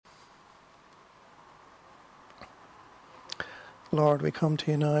Lord, we come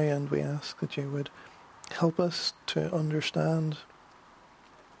to you now and we ask that you would help us to understand.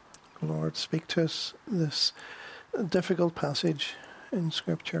 Lord, speak to us this difficult passage in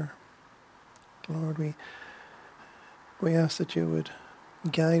Scripture. Lord, we ask that you would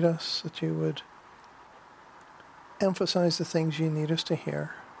guide us, that you would emphasize the things you need us to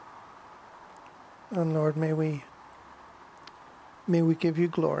hear. And Lord, may we give you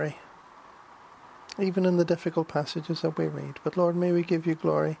glory, even in the difficult passages that we read. But Lord, may we give you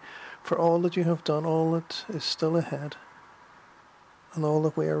glory for all that you have done, all that is still ahead, and all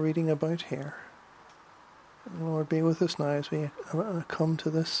that we are reading about here. And Lord, be with us now as we come to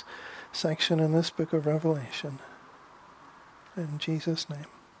this section in this book of Revelation. In Jesus' name,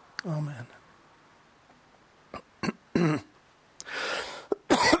 amen.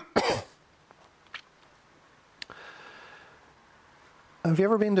 Have you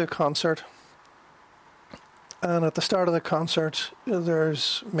ever been to a concert? And at the start of the concert,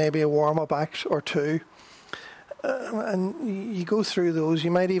 there's maybe a warm-up act or two. And you go through those.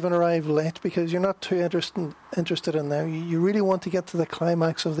 You might even arrive late because you're not too interested in them. You really want to get to the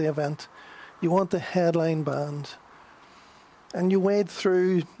climax of the event. You want the headline band. And you wade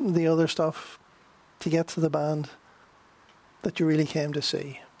through the other stuff to get to the band that you really came to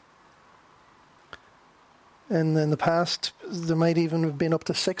see. And in the past, there might even have been up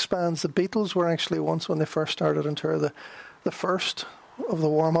to 6 bands. The Beatles were actually once, when they first started on tour, the first of the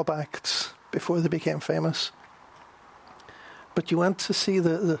warm-up acts before they became famous. But you went to see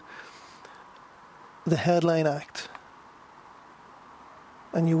the headline act.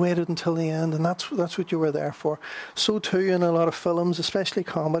 And you waited until the end, and that's what you were there for. So too in a lot of films, especially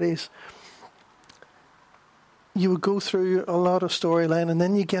comedies. You would go through a lot of storyline, and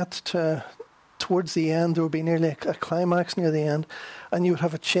then you get towards the end, there would be nearly a climax near the end, and you would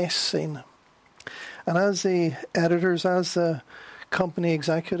have a chase scene. And as the editors, as the company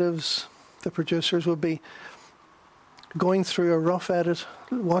executives, the producers would be going through a rough edit,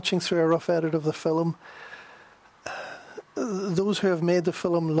 watching through a rough edit of the film, those who have made the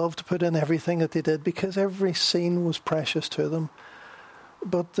film love to put in everything that they did because every scene was precious to them.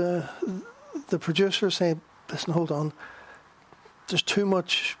 But the producers say, listen, hold on, there's too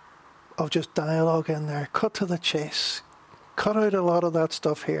much of just dialogue in there. Cut to the chase. Cut out a lot of that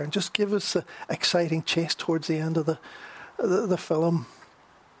stuff here and just give us the exciting chase towards the end of the film.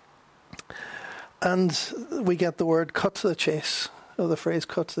 And we get the word cut to the chase, or the phrase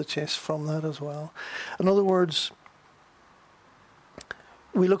cut to the chase from that as well. In other words,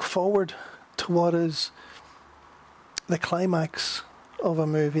 we look forward to what is the climax of a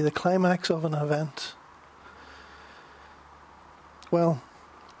movie, the climax of an event. Well,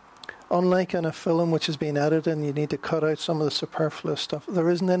 unlike in a film which has been edited and you need to cut out some of the superfluous stuff, there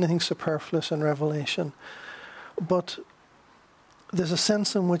isn't anything superfluous in Revelation. But there's a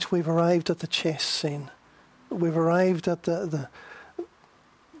sense in which we've arrived at the chase scene. We've arrived at the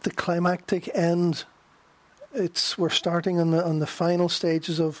climactic end. We're starting on the final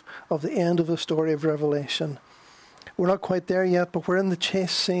stages of the end of the story of Revelation. We're not quite there yet, but we're in the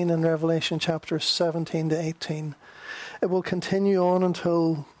chase scene in Revelation chapters 17 to 18. It will continue on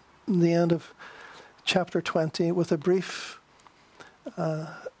until the end of chapter 20 with a brief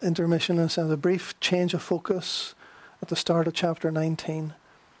intermission and a brief change of focus at the start of chapter 19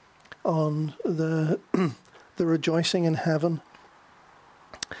 on the rejoicing in heaven.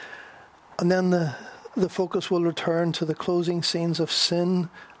 And then the focus will return to the closing scenes of sin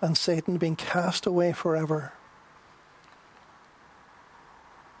and Satan being cast away forever.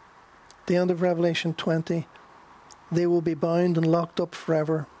 At the end of Revelation 20, they will be bound and locked up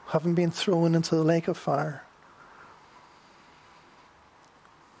forever, having been thrown into the lake of fire.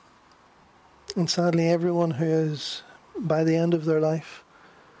 And sadly, everyone who is, by the end of their life,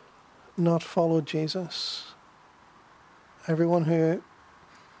 not followed Jesus, everyone who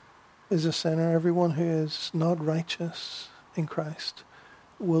is a sinner, everyone who is not righteous in Christ,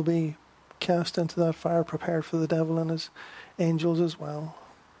 will be cast into that fire prepared for the devil and his angels as well.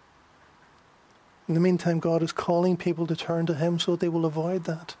 In the meantime, God is calling people to turn to him so that they will avoid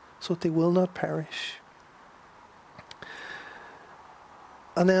that, so that they will not perish.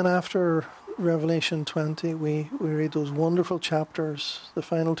 And then after Revelation 20, we read those wonderful chapters, the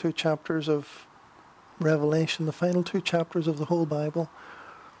final 2 chapters of Revelation, the final 2 chapters of the whole Bible.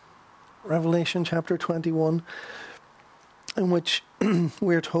 Revelation chapter 21, in which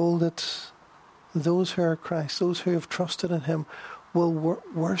we're told that those who are Christ, those who have trusted in him, will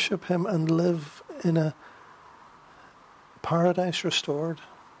worship him and live in a paradise restored,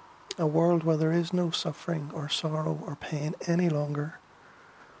 a world where there is no suffering or sorrow or pain any longer.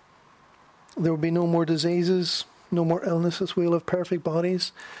 There will be no more diseases, no more illnesses. We'll have perfect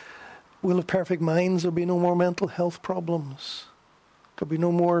bodies. We'll have perfect minds. There'll be no more mental health problems. There'll be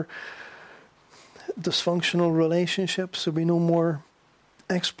no more dysfunctional relationships. There'll be no more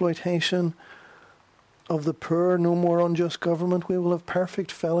exploitation of the poor, no more unjust government. We will have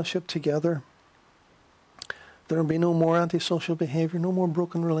perfect fellowship together. There will be no more antisocial behavior, no more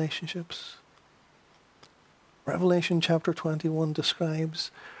broken relationships. Revelation chapter 21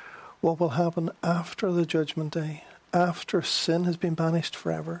 describes what will happen after the judgment day, after sin has been banished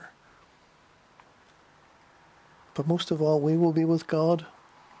forever. But most of all, we will be with God.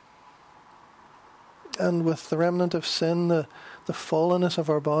 And with the remnant of sin, the fallenness of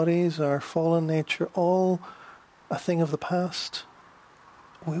our bodies, our fallen nature, all a thing of the past,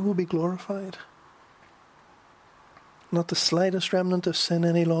 we will be glorified. Not the slightest remnant of sin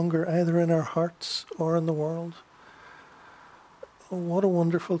any longer, either in our hearts or in the world. Oh, what a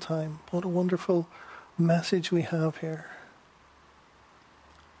wonderful time. What a wonderful message we have here.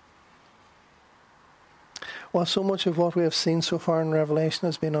 While so much of what we have seen so far in Revelation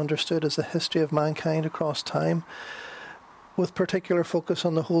has been understood as the history of mankind across time, with particular focus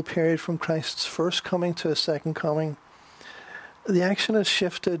on the whole period from Christ's first coming to his second coming, the action has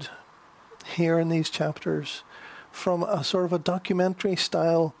shifted here in these chapters from a sort of a documentary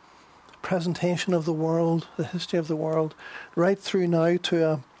style presentation of the world, the history of the world, right through now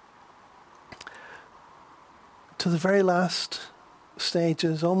to the very last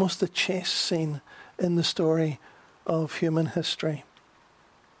stages, almost the chase scene in the story of human history.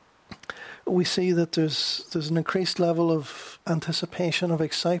 We see that there's an increased level of anticipation, of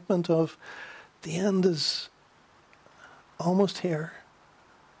excitement, of the end is almost here.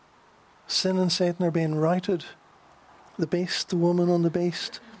 Sin and Satan are being routed. The beast, the woman on the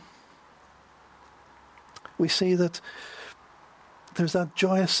beast. We see that there's that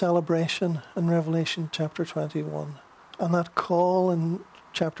joyous celebration in Revelation chapter 21, and that call in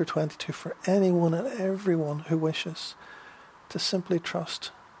chapter 22 for anyone and everyone who wishes to simply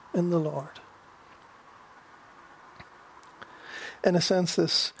trust in the Lord. In a sense,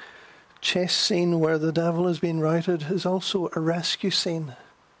 this chase scene where the devil is being routed is also a rescue scene.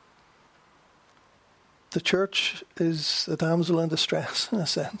 The church is a damsel in distress, in a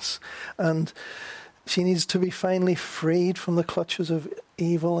sense, and she needs to be finally freed from the clutches of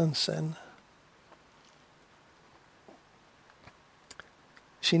evil and sin.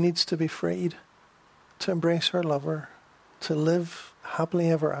 She needs to be freed to embrace her lover, to live happily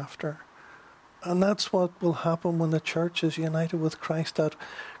ever after. And that's what will happen when the church is united with Christ, that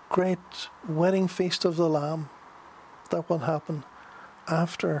great wedding feast of the Lamb that will happen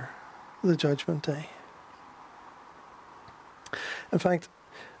after the judgment day. In fact,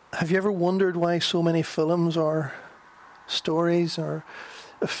 have you ever wondered why so many films or stories or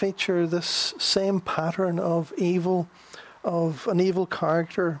feature this same pattern of evil, of an evil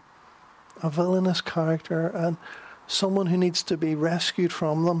character, a villainous character, and someone who needs to be rescued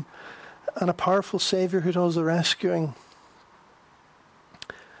from them, and a powerful Saviour who does the rescuing?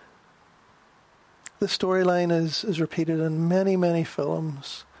 This storyline is repeated in many, many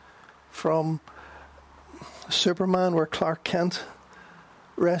films, from Superman, where Clark Kent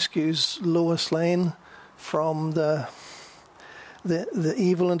rescues Lois Lane from the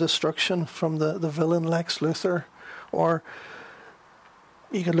evil and destruction from the villain Lex Luthor. Or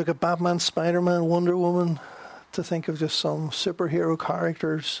you could look at Batman, Spider-Man, Wonder Woman to think of just some superhero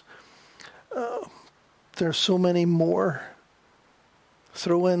characters. There's so many more.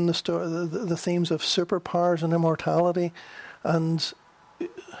 Throw in the themes of superpowers and immortality, and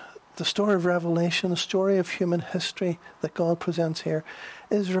the story of Revelation, the story of human history that God presents here,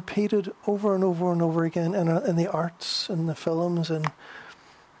 is repeated over and over and over again in the arts, in the films,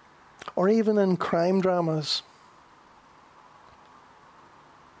 or even in crime dramas,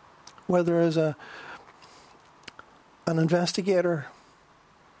 where there is an investigator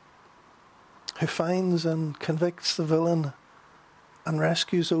who finds and convicts the villain and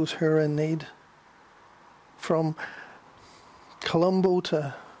rescues those who are in need. From Columbo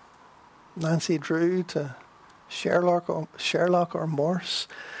to Nancy Drew to Sherlock or Morse,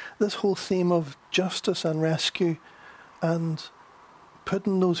 this whole theme of justice and rescue and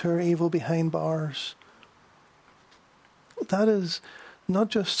putting those who are evil behind bars, that is not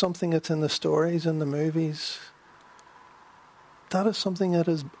just something that's in the stories and the movies. That is something that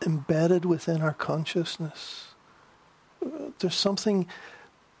is embedded within our consciousness. There's something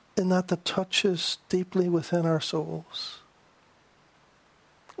in that touches deeply within our souls.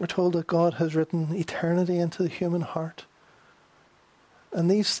 We're told that God has written eternity into the human heart. And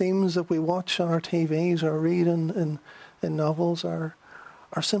these themes that we watch on our TVs or read in novels are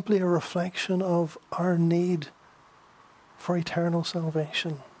simply a reflection of our need for eternal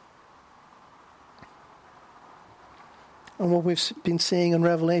salvation. And what we've been seeing in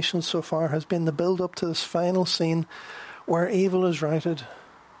Revelation so far has been the build-up to this final scene where evil is routed,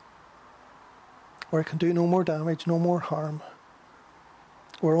 where it can do no more damage, no more harm,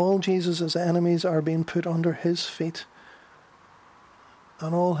 where all Jesus' enemies are being put under his feet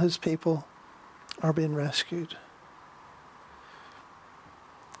and all his people are being rescued.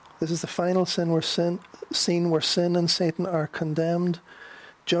 This is the final scene where sin and Satan are condemned,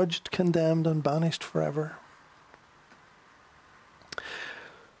 judged, condemned, and banished forever.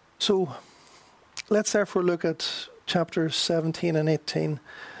 So let's therefore look at chapters 17 and 18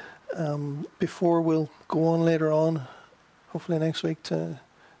 before we'll go on later on, hopefully next week, to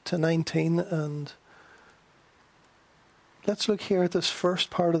 19. And let's look here at this first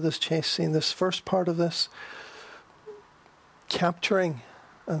part of this chase scene, this first part of this capturing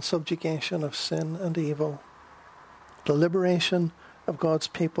and subjugation of sin and evil, the liberation of God's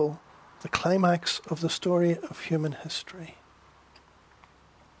people, the climax of the story of human history.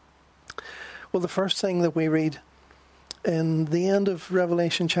 Well, the first thing that we read in the end of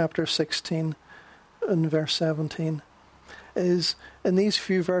Revelation chapter 16 and verse 17 is, in these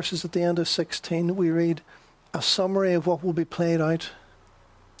few verses at the end of 16, we read a summary of what will be played out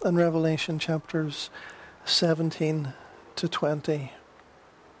in Revelation chapters 17 to 20.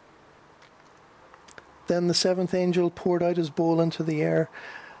 Then the seventh angel poured out his bowl into the air,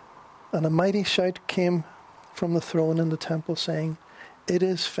 and a mighty shout came from the throne in the temple, saying, "It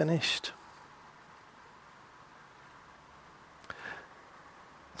is finished."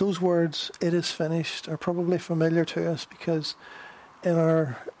 Those words, "it is finished," are probably familiar to us because in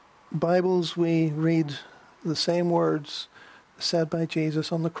our Bibles we read the same words said by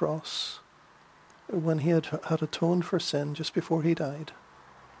Jesus on the cross when he had atoned for sin just before he died.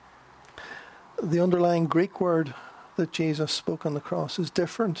 The underlying Greek word that Jesus spoke on the cross is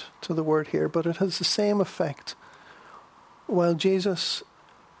different to the word here, but it has the same effect. While Jesus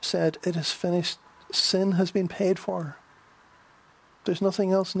said, "It is finished," sin has been paid for. There's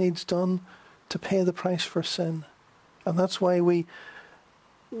nothing else needs done to pay the price for sin. And that's why we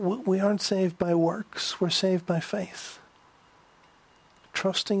aren't saved by works, we're saved by faith.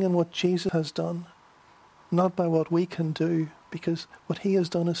 Trusting in what Jesus has done, not by what we can do, because what he has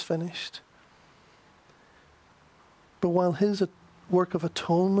done is finished. But while his work of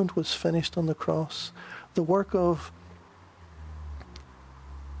atonement was finished on the cross, the work of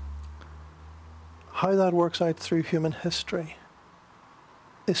how that works out through human history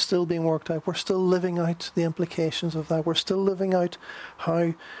is still being worked out. We're still living out the implications of that. We're still living out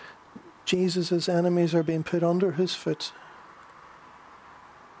how Jesus' enemies are being put under his foot.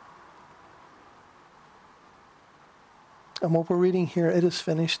 And what we're reading here, "It is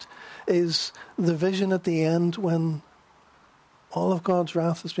finished," is the vision at the end when all of God's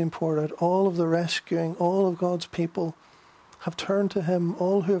wrath has been poured out, all of the rescuing, all of God's people have turned to him,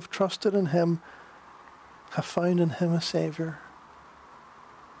 all who have trusted in him have found in him a Saviour.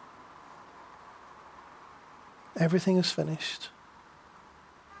 Everything is finished.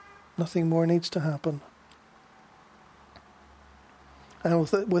 Nothing more needs to happen. And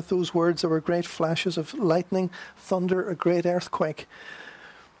with those words, there were great flashes of lightning, thunder, a great earthquake.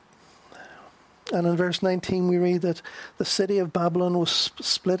 And in verse 19 we read that the city of Babylon was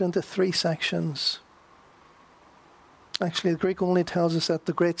split into 3 sections. Actually, the Greek only tells us that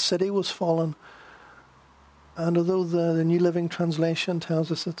the great city was fallen. And although the New Living Translation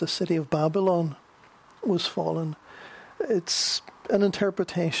tells us that the city of Babylon was fallen, it's an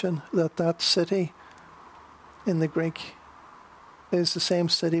interpretation that that city in the Greek is the same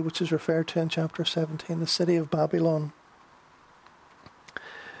city which is referred to in chapter 17, the city of Babylon.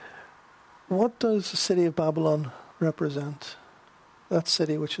 What does the city of Babylon represent? That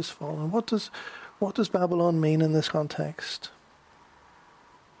city which is fallen. What does Babylon mean in this context?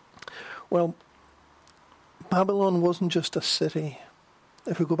 Well, Babylon wasn't just a city.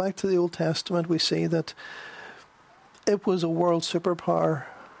 If we go back to the Old Testament, we see that it was a world superpower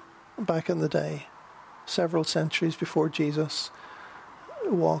back in the day, several centuries before Jesus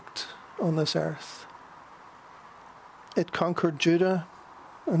walked on this earth. It conquered Judah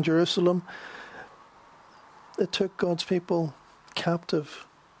and Jerusalem. It took God's people captive,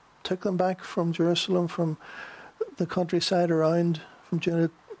 took them back from Jerusalem, from the countryside around, from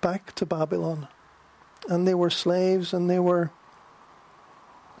Judah, back to Babylon. And they were slaves, and they were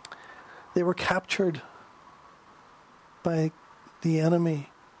captured by the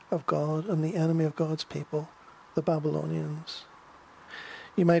enemy of God and the enemy of God's people, the Babylonians.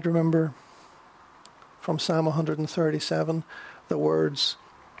 You might remember from Psalm 137 the words,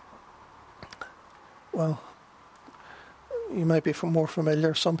 well, You might be more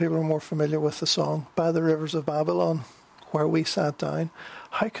familiar, some people are more familiar with the song, By the Rivers of Babylon, where we sat down.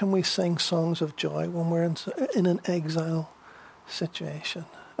 How can we sing songs of joy when we're in an exile situation?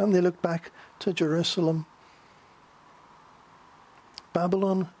 And they look back to Jerusalem.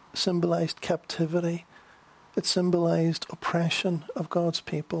 Babylon symbolized captivity. It symbolized oppression of God's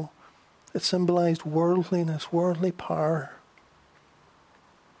people. It symbolized worldliness, worldly power.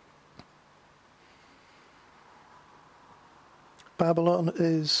 Babylon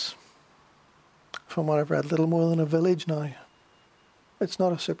is, from what I've read, little more than a village now. It's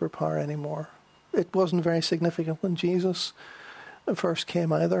not a superpower anymore. It wasn't very significant when Jesus first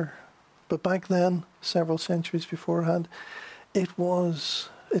came either. But back then, several centuries beforehand, it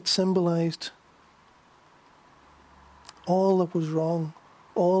symbolized all that was wrong,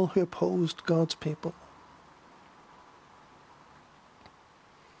 all who opposed God's people.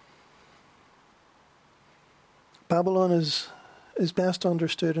 Babylon is best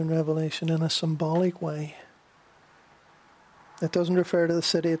understood in Revelation in a symbolic way. It doesn't refer to the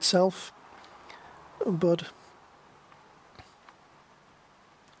city itself, but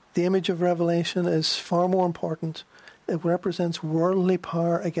the image of Revelation is far more important. It represents worldly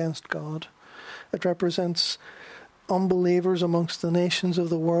power against God. It represents unbelievers amongst the nations of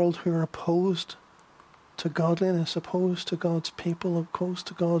the world who are opposed to godliness, opposed to God's people, opposed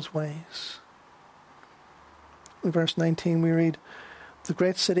to God's ways. In verse 19 we read, "The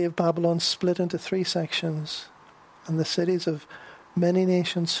great city of Babylon split into 3 sections, and the cities of many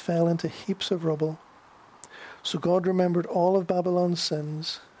nations fell into heaps of rubble. So God remembered all of Babylon's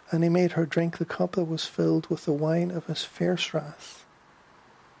sins, and he made her drink the cup that was filled with the wine of his fierce wrath."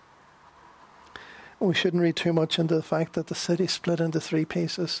 We shouldn't read too much into the fact that the city split into 3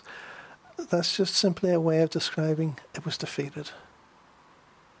 pieces. That's just simply a way of describing it was defeated.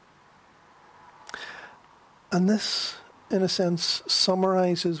 And this, in a sense,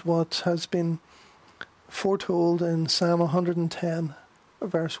 summarizes what has been foretold in Psalm 110,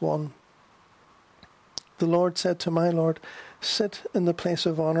 verse 1. "The Lord said to my Lord, sit in the place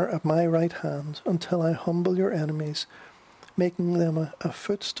of honor at my right hand until I humble your enemies, making them a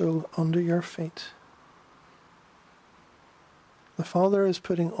footstool under your feet." The Father is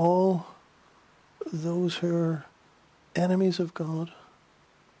putting all those who are enemies of God,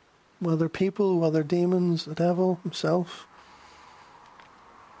 whether people, whether demons, the devil himself,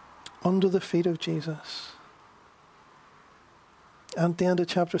 under the feet of Jesus. And at the end of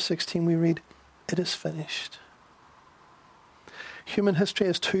chapter 16 we read, "It is finished." Human history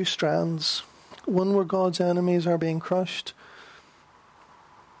has 2 strands. One where God's enemies are being crushed,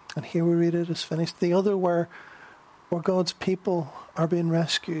 and here we read it is finished. The other where God's people are being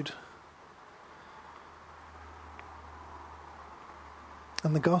rescued.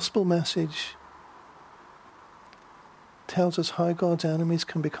 And the gospel message tells us how God's enemies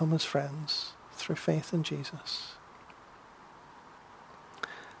can become his friends through faith in Jesus.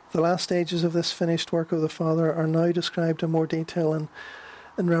 The last stages of this finished work of the Father are now described in more detail in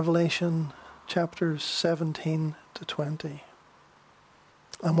Revelation chapters 17 to 20.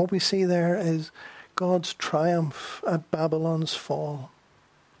 And what we see there is God's triumph at Babylon's fall.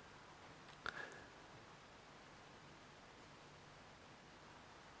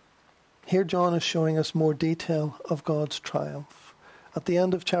 Here John is showing us more detail of God's triumph. At the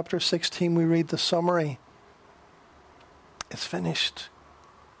end of chapter 16 we read the summary. It's finished.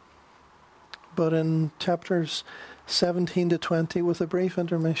 But in chapters 17 to 20, with a brief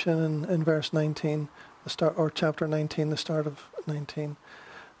intermission in verse 19, chapter 19, the start of 19,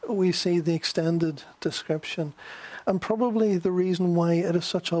 we see the extended description. And probably the reason why it is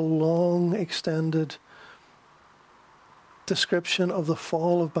such a long, extended description of the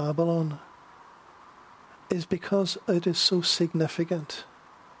fall of Babylon is because it is so significant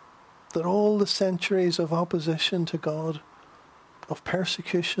that all the centuries of opposition to God, of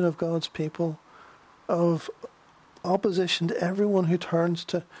persecution of God's people, of opposition to everyone who turns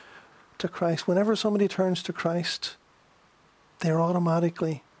to Christ. Whenever somebody turns to Christ, they're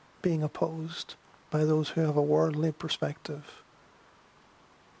automatically being opposed by those who have a worldly perspective.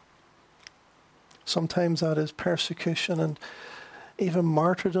 Sometimes that is persecution and even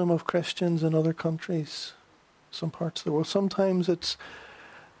martyrdom of Christians in other countries, some parts of the world. Sometimes it's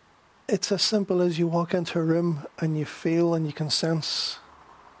as simple as you walk into a room and you feel and you can sense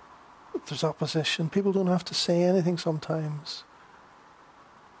there's opposition. People don't have to say anything sometimes.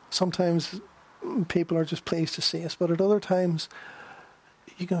 Sometimes people are just pleased to see us, but at other times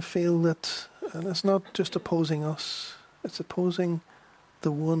you can feel that, and it's not just opposing us, it's opposing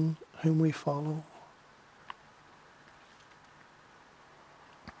the one whom we follow.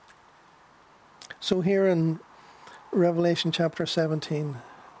 So here in Revelation chapter 17.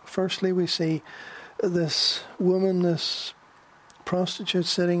 Firstly, we see this woman, this prostitute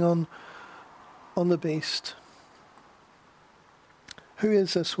sitting on the beast. Who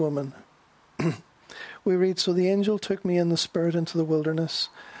is this woman? We read, "So the angel took me in the spirit into the wilderness,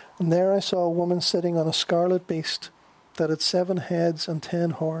 and there I saw a woman sitting on a scarlet beast that had 7 heads and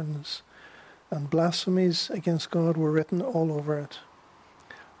 10 horns, and blasphemies against God were written all over it.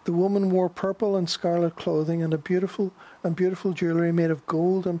 The woman wore purple and scarlet clothing and beautiful jewellery made of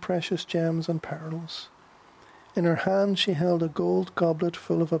gold and precious gems and pearls. In her hand she held a gold goblet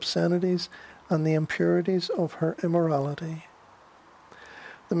full of obscenities and the impurities of her immorality.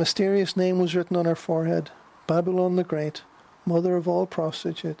 The mysterious name was written on her forehead, Babylon the Great, mother of all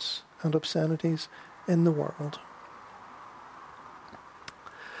prostitutes and obscenities in the world."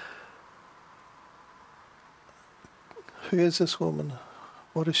 Who is this woman?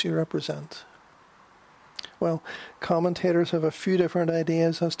 What does she represent? Well, commentators have a few different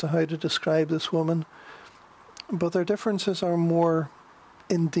ideas as to how to describe this woman, but their differences are more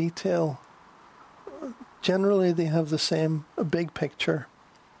in detail. Generally, they have the same big picture.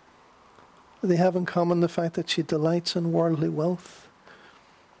 They have in common the fact that she delights in worldly wealth,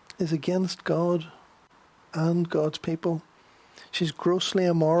 is against God and God's people. She's grossly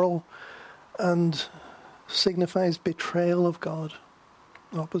immoral and signifies betrayal of God,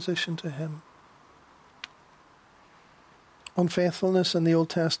 opposition to him. Unfaithfulness in the Old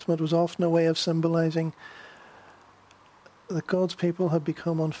Testament was often a way of symbolizing that God's people had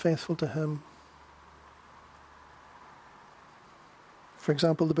become unfaithful to him. For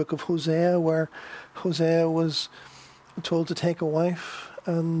example, the book of Hosea, where Hosea was told to take a wife,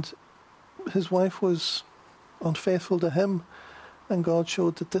 and his wife was unfaithful to him, and God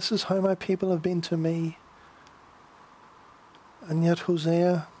showed that this is how my people have been to me. And yet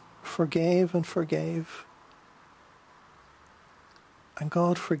Hosea forgave and forgave. And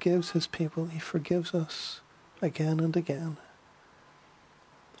God forgives his people. He forgives us again and again.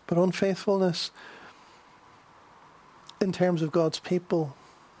 But unfaithfulness in terms of God's people,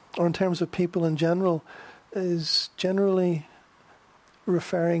 or in terms of people in general, is generally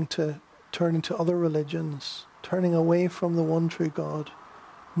referring to turning to other religions, turning away from the one true God,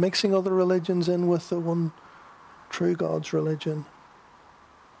 mixing other religions in with the one true God's religion.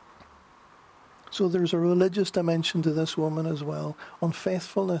 So there's a religious dimension to this woman as well.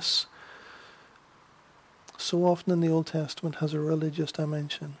 Unfaithfulness, so often in the Old Testament, has a religious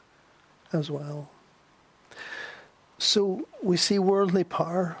dimension as well. So we see worldly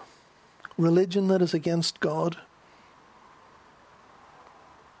power, religion that is against God,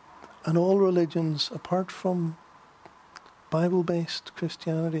 and all religions, apart from Bible-based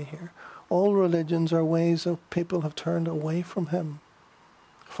Christianity here, all religions are ways that people have turned away from him,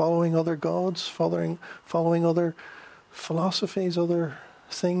 following other gods, following other philosophies, other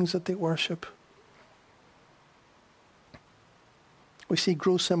things that they worship. We see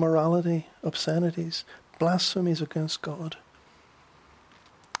gross immorality, obscenities, blasphemies against God.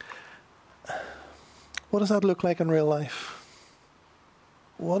 What does that look like in real life?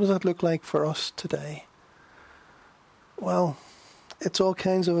 What does that look like for us today? Well, it's all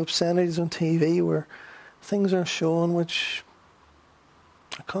kinds of obscenities on TV where things are shown which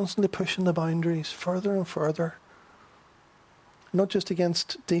are constantly pushing the boundaries further and further. Not just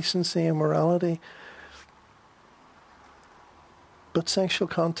against decency and morality, but sexual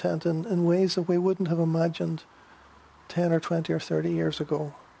content in ways that we wouldn't have imagined 10 or 20 or 30 years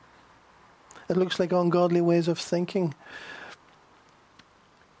ago. It looks like ungodly ways of thinking.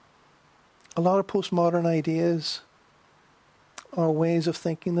 A lot of postmodern ideas are ways of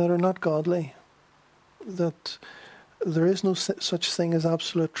thinking that are not godly, that there is no such thing as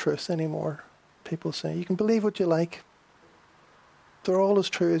absolute truth anymore. People say, you can believe what you like. They're all as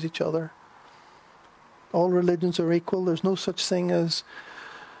true as each other. All religions are equal. There's no such thing as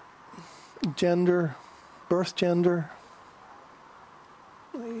gender, birth gender.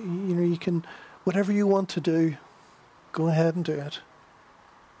 You can, whatever you want to do, go ahead and do it.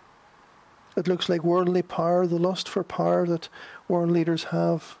 It looks like worldly power, the lust for power that world leaders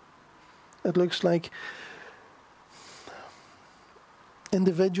have. It looks like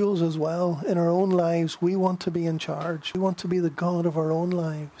individuals as well. In our own lives, we want to be in charge. We want to be the God of our own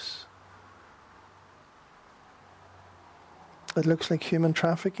lives. It looks like human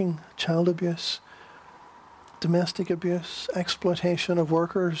trafficking, child abuse, domestic abuse, exploitation of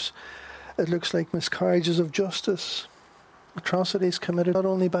workers. It looks like miscarriages of justice, atrocities committed not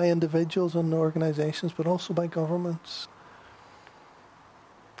only by individuals and organizations, but also by governments.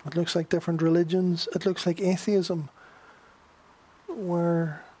 It looks like different religions. It looks like atheism,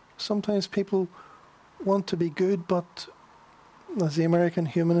 where sometimes people want to be good, but as the American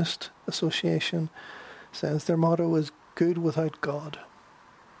Humanist Association says, their motto is good without God.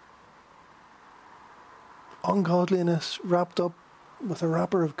 Ungodliness wrapped up with a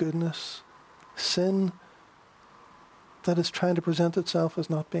wrapper of goodness. Sin that is trying to present itself as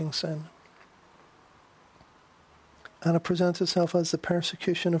not being sin. And it presents itself as the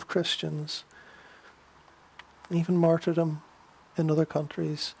persecution of Christians, even martyrdom in other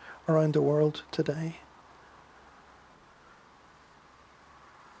countries around the world today.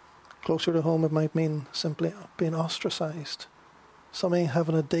 Closer to home, it might mean simply being ostracized, somebody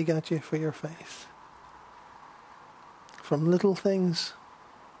having a dig at you for your faith. From little things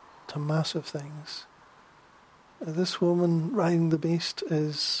to massive things. This woman riding the beast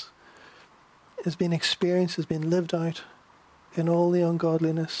is being experienced, is being lived out in all the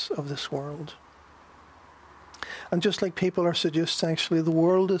ungodliness of this world. And just like people are seduced sexually, the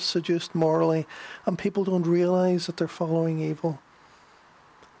world is seduced morally, and people don't realize that they're following evil.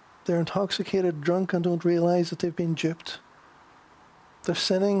 They're intoxicated, drunk, and don't realize that they've been duped. They're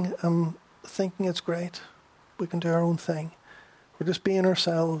sinning and thinking it's great. We can do our own thing. We're just being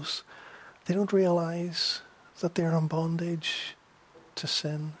ourselves. They don't realize that they're in bondage to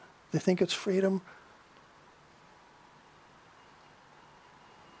sin. They think it's freedom.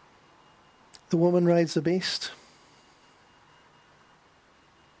 The woman rides the beast.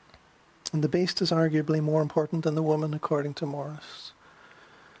 And the beast is arguably more important than the woman, according to Morris.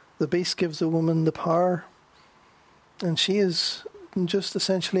 The beast gives the woman the power, and she is just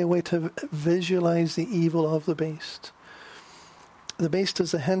essentially a way to visualize the evil of the beast. The beast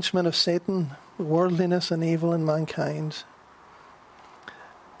is the henchman of Satan, worldliness and evil in mankind.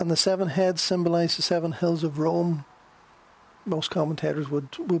 And the 7 heads symbolize the 7 hills of Rome. Most commentators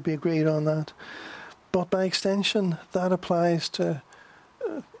would be agreed on that. But by extension, that applies to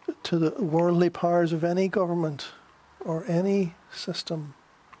the worldly powers of any government or any system.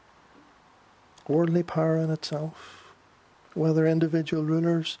 Worldly power in itself, whether individual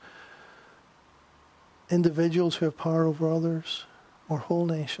rulers, individuals who have power over others, or whole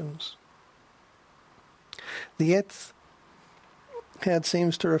nations. The 8th head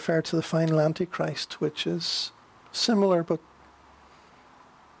seems to refer to the final Antichrist, which is similar but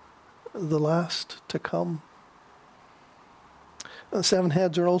the last to come. The 7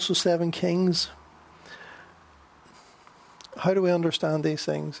 heads are also 7 kings. How do we understand these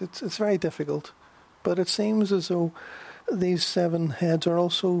things? It's very difficult, but it seems as though these 7 heads are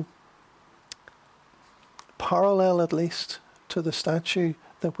also parallel, at least, to the statue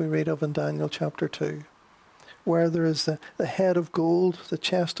that we read of in Daniel chapter 2, where there is the head of gold, the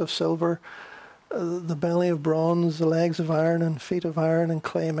chest of silver, the belly of bronze, the legs of iron and feet of iron and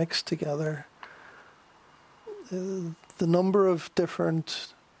clay mixed together. The number of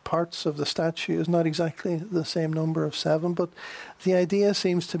different parts of the statue is not exactly the same number of 7, but the idea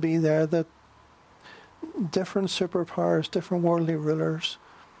seems to be there that different superpowers, different worldly rulers,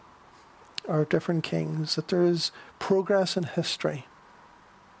 or different kings, that there is progress in history.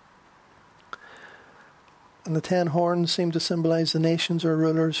 And the 10 horns seem to symbolize the nations or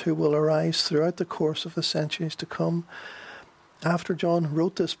rulers who will arise throughout the course of the centuries to come after John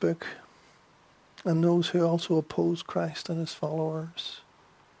wrote this book, and those who also oppose Christ and his followers.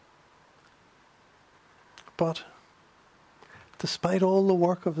 But despite all the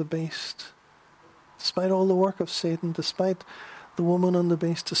work of the beast, despite all the work of Satan, despite the woman and the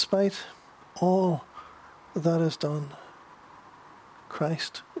beast, despite all that is done,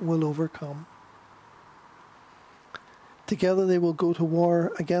 Christ will overcome. Together they will go to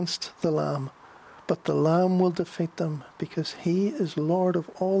war against the Lamb, but the Lamb will defeat them because he is Lord of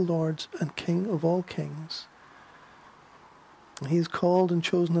all lords and King of all kings. He is called and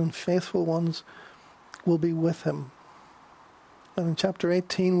chosen, and faithful ones will be with him. And in chapter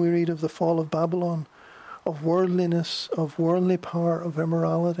 18 we read of the fall of Babylon, of worldliness, of worldly power, of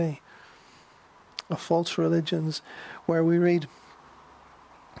immorality, of false religions, where we read,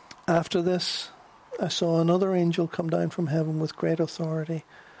 "After this I saw another angel come down from heaven with great authority,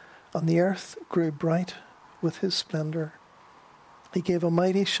 and the earth grew bright with his splendour. He gave a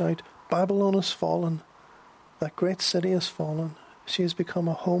mighty shout, 'Babylon is fallen, that great city is fallen. She has become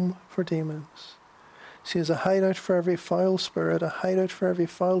a home for demons. She is a hideout for every foul spirit, a hideout for every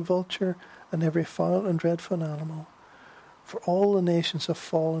foul vulture, and every foul and dreadful animal. For all the nations have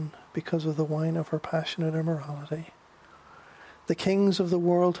fallen because of the wine of her passionate immorality. The kings of the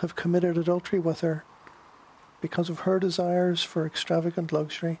world have committed adultery with her. Because of her desires for extravagant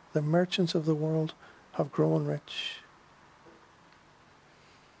luxury, the merchants of the world have grown rich.'"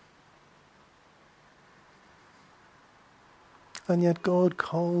 And yet God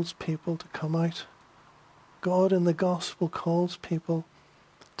calls people to come out God in the gospel calls people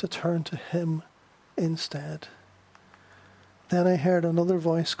to turn to him instead. Then I heard another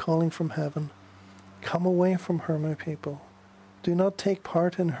voice calling from heaven, "Come away from her, my people. Do not take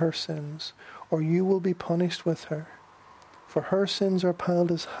part in her sins, or you will be punished with her. For her sins are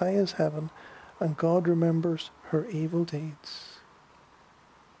piled as high as heaven, and God remembers her evil deeds."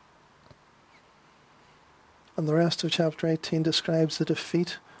 And the rest of chapter 18 describes the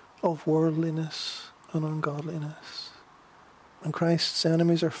defeat of worldliness and ungodliness. And Christ's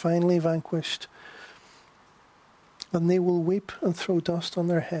enemies are finally vanquished, and they will weep and throw dust on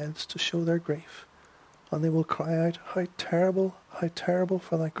their heads to show their grief. And they will cry out, how terrible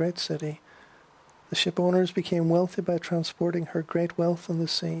for that great city. The ship owners became wealthy by transporting her great wealth on the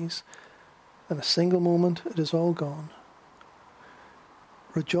seas. In a single moment it is all gone.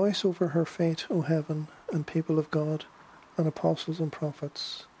 Rejoice over her fate, O heaven, and people of God, and apostles and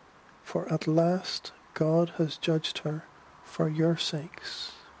prophets. For at last God has judged her for your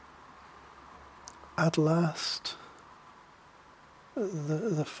sakes. At last.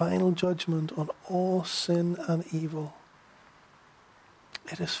 The final judgment on all sin and evil.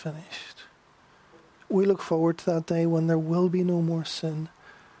 It is finished. We look forward to that day when there will be no more sin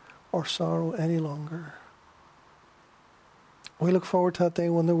or sorrow any longer. We look forward to that day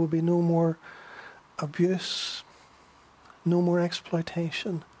when there will be no more abuse, no more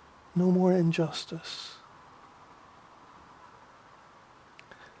exploitation, no more injustice.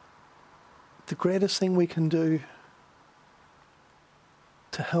 The greatest thing we can do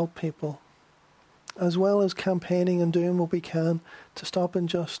to help people, as well as campaigning and doing what we can to stop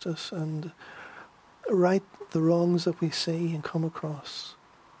injustice and right the wrongs that we see and come across.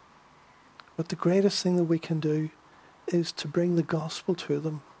 But the greatest thing that we can do is to bring the gospel to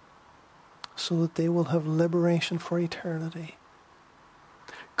them so that they will have liberation for eternity.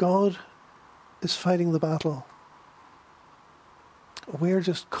 God is fighting the battle. We're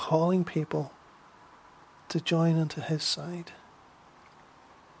just calling people to join into his side.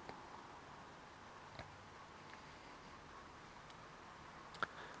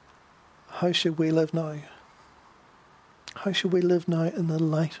 How should we live now? How should we live now in the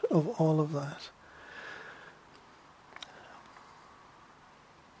light of all of that?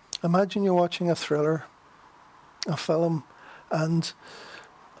 Imagine you're watching a thriller, a film, and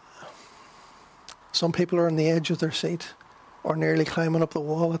some people are on the edge of their seat or nearly climbing up the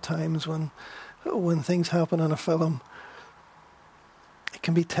wall at times when things happen in a film. It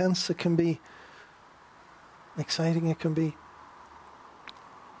can be tense, it can be exciting, it can be...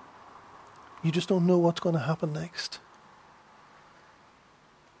 You just don't know what's going to happen next.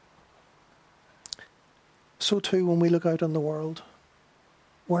 So too, when we look out in the world,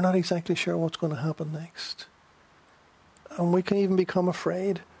 we're not exactly sure what's going to happen next. And we can even become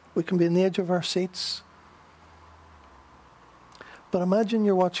afraid. We can be on the edge of our seats. But imagine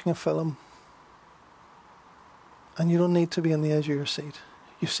you're watching a film and you don't need to be on the edge of your seat.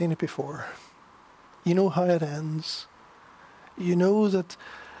 You've seen it before. You know how it ends. You know that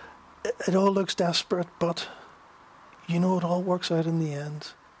it all looks desperate, but you know it all works out in the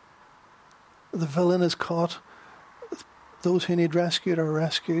end. The villain is caught. Those who need rescued are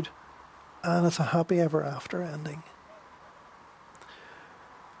rescued. And it's a happy ever after ending.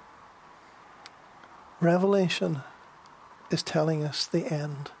 Revelation is telling us the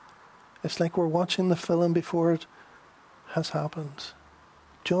end. It's like we're watching the film before it has happened.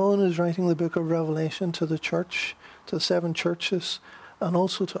 John is writing the book of Revelation to the church, to the 7 churches, and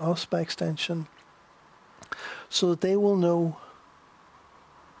also to us by extension, so that they will know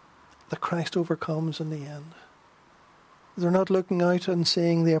that Christ overcomes in the end. They're not looking out and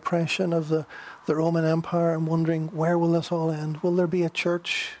seeing the oppression of the Roman Empire and wondering, where will this all end? Will there be a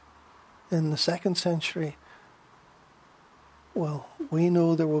church in the 2nd century? Well, we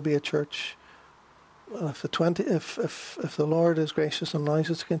know there will be a church. Well, if the Lord is gracious and allows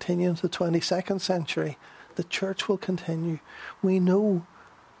us to continue into the 22nd century, the church will continue. We know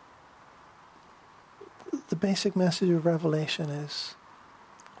the basic message of Revelation is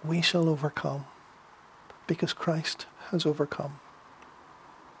we shall overcome because Christ has overcome.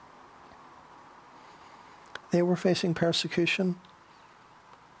 They were facing persecution,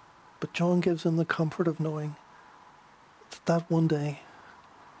 but John gives them the comfort of knowing that one day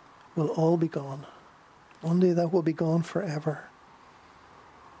will all be gone. One day that will be gone forever.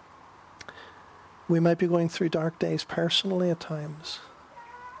 We might be going through dark days personally at times,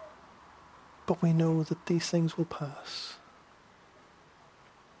 but we know that these things will pass.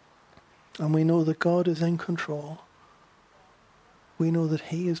 And we know that God is in control. We know that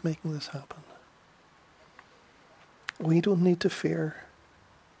He is making this happen. We don't need to fear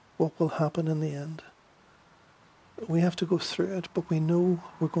what will happen in the end, We have to go through it, but we know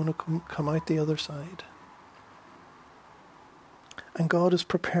we're going to come out the other side. And God is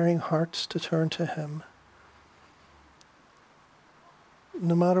preparing hearts to turn to him.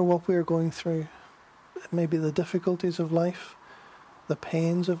 No matter what we are going through, it may be the difficulties of life, the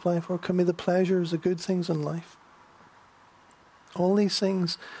pains of life, or it can be the pleasures, the good things in life. In all these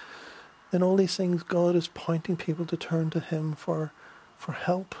things, God is pointing people to turn to him for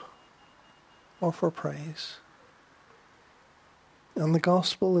help or for praise. And the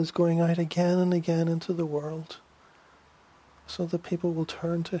gospel is going out again and again into the world so that people will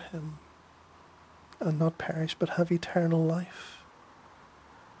turn to him and not perish but have eternal life.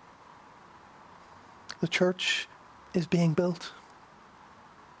 The church is being built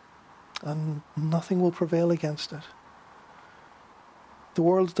and nothing will prevail against it. The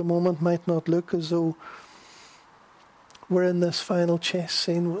world at the moment might not look as though we're in this final chase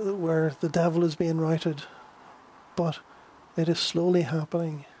scene where the devil is being routed, but it is slowly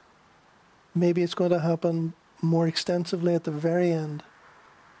happening. Maybe it's going to happen more extensively at the very end.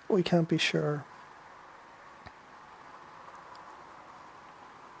 We can't be sure.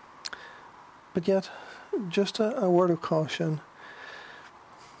 But yet, just a word of caution.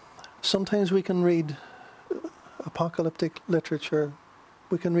 Sometimes we can read apocalyptic literature.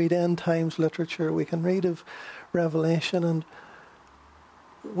 We can read end times literature. We can read of Revelation, and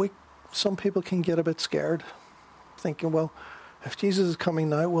some people can get a bit scared, thinking, well, if Jesus is coming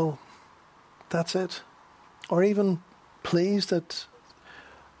now, well, that's it. Or even pleased that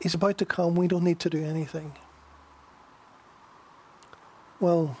he's about to come, we don't need to do anything.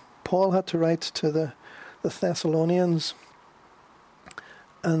 Well, Paul had to write to the Thessalonians,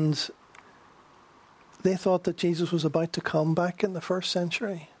 and they thought that Jesus was about to come back in the first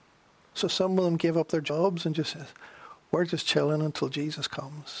century. So some of them gave up their jobs and just said, we're just chilling until Jesus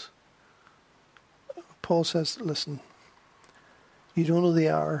comes. Paul says, listen, you don't know the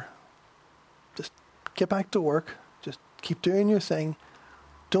hour. Just get back to work. Just keep doing your thing.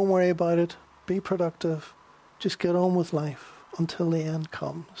 Don't worry about it. Be productive. Just get on with life until the end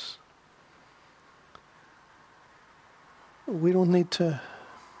comes. We don't need to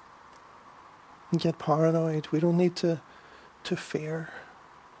get paranoid. We don't need to fear.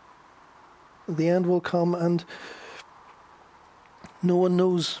 The end will come, and no one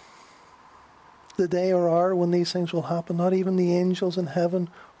knows the day or hour when these things will happen. Not even the angels in heaven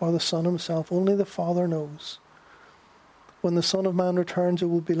or the Son himself. Only the Father knows. When the Son of Man returns, it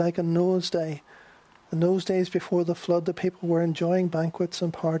will be like in Noah's day. In those days before the flood, the people were enjoying banquets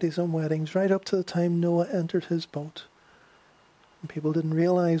and parties and weddings right up to the time Noah entered his boat. And people didn't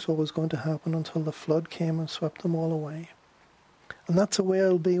realize what was going to happen until the flood came and swept them all away. And that's the way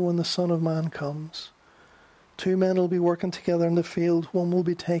it'll be when the Son of Man comes. 2 men will be working together in the field. One will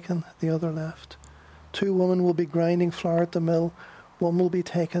be taken, the other left. 2 women will be grinding flour at the mill. One will be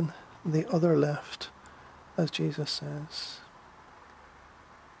taken, the other left, as Jesus says.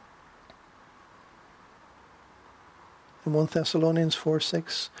 In 1 Thessalonians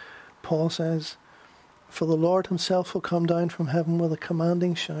 4:6, Paul says, for the Lord himself will come down from heaven with a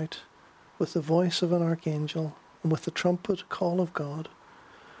commanding shout, with the voice of an archangel, and with the trumpet call of God.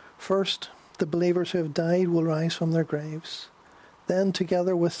 First, the believers who have died will rise from their graves. Then,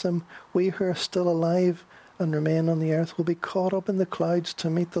 together with them, we who are still alive and remain on the earth will be caught up in the clouds to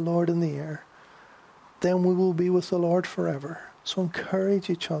meet the Lord in the air. Then we will be with the Lord forever. So encourage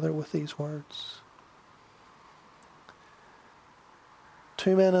each other with these words.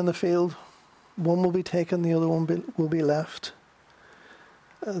 2 men in the field. One will be taken, the other one will be left.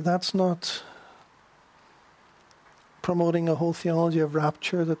 That's not promoting a whole theology of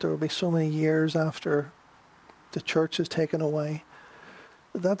rapture, that there will be so many years after the church is taken away.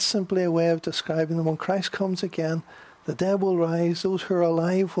 That's simply a way of describing that when Christ comes again, the dead will rise, those who are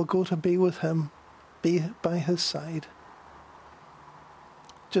alive will go to be with him, be by his side.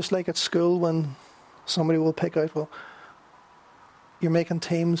 Just like at school when somebody will pick out, well, you're making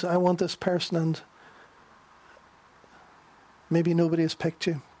teams, I want this person, and maybe nobody has picked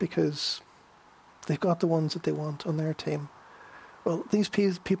you because they've got the ones that they want on their team. Well, these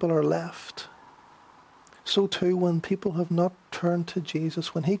people are left. So too, when people have not turned to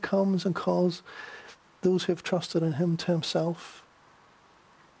Jesus, when he comes and calls those who have trusted in him to himself,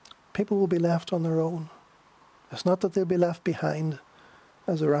 people will be left on their own. It's not that they'll be left behind,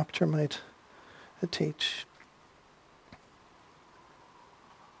 as the rapture might teach.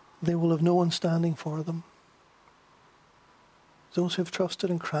 They will have no one standing for them. Those who have trusted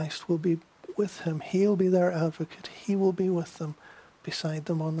in Christ will be with him. He'll be their advocate. He will be with them, beside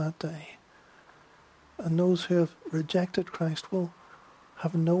them on that day. And those who have rejected Christ will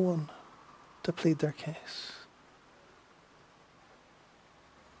have no one to plead their case.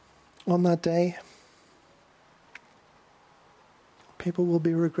 On that day, people will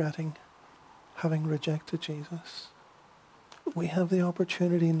be regretting having rejected Jesus. We have the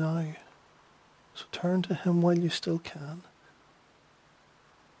opportunity now. So turn to him while you still can.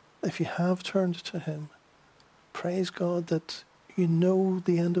 If you have turned to him, praise God that you know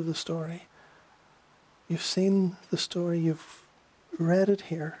the end of the story. You've seen the story, you've read it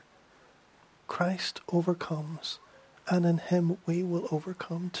here. Christ overcomes, and in him we will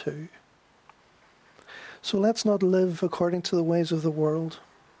overcome too. So let's not live according to the ways of the world.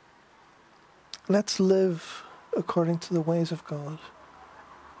 Let's live according to the ways of God.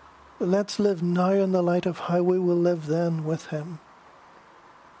 Let's live now in the light of how we will live then with him.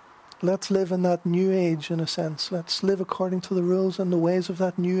 Let's live in that new age, in a sense. Let's live according to the rules and the ways of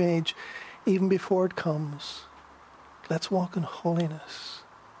that new age, even before it comes. Let's walk in holiness.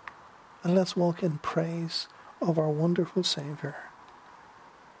 And let's walk in praise of our wonderful Saviour.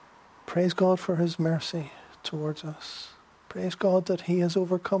 Praise God for his mercy towards us. Praise God that he has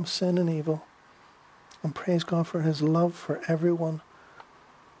overcome sin and evil. And praise God for his love for everyone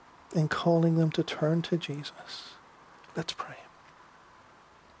in calling them to turn to Jesus. Let's pray.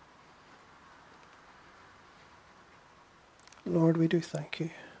 Lord, we do thank you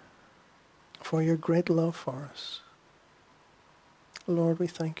for your great love for us. Lord, we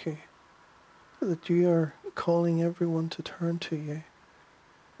thank you that you are calling everyone to turn to you.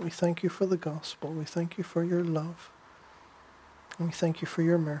 We thank you for the gospel. We thank you for your love. And we thank you for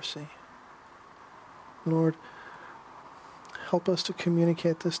your mercy. Lord, help us to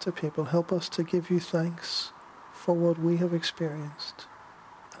communicate this to people. Help us to give you thanks for what we have experienced.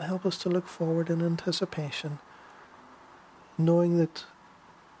 And help us to look forward in anticipation, knowing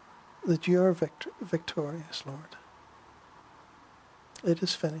that you are victorious, Lord. It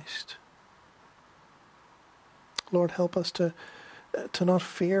is finished. Lord, help us to not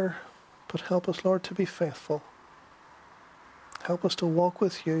fear, but help us, Lord, to be faithful. Help us to walk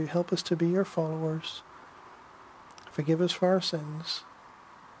with you. Help us to be your followers. Forgive us for our sins.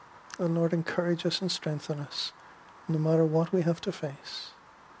 And Lord, encourage us and strengthen us, no matter what we have to face.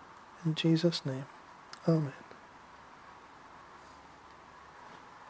 In Jesus' name, amen.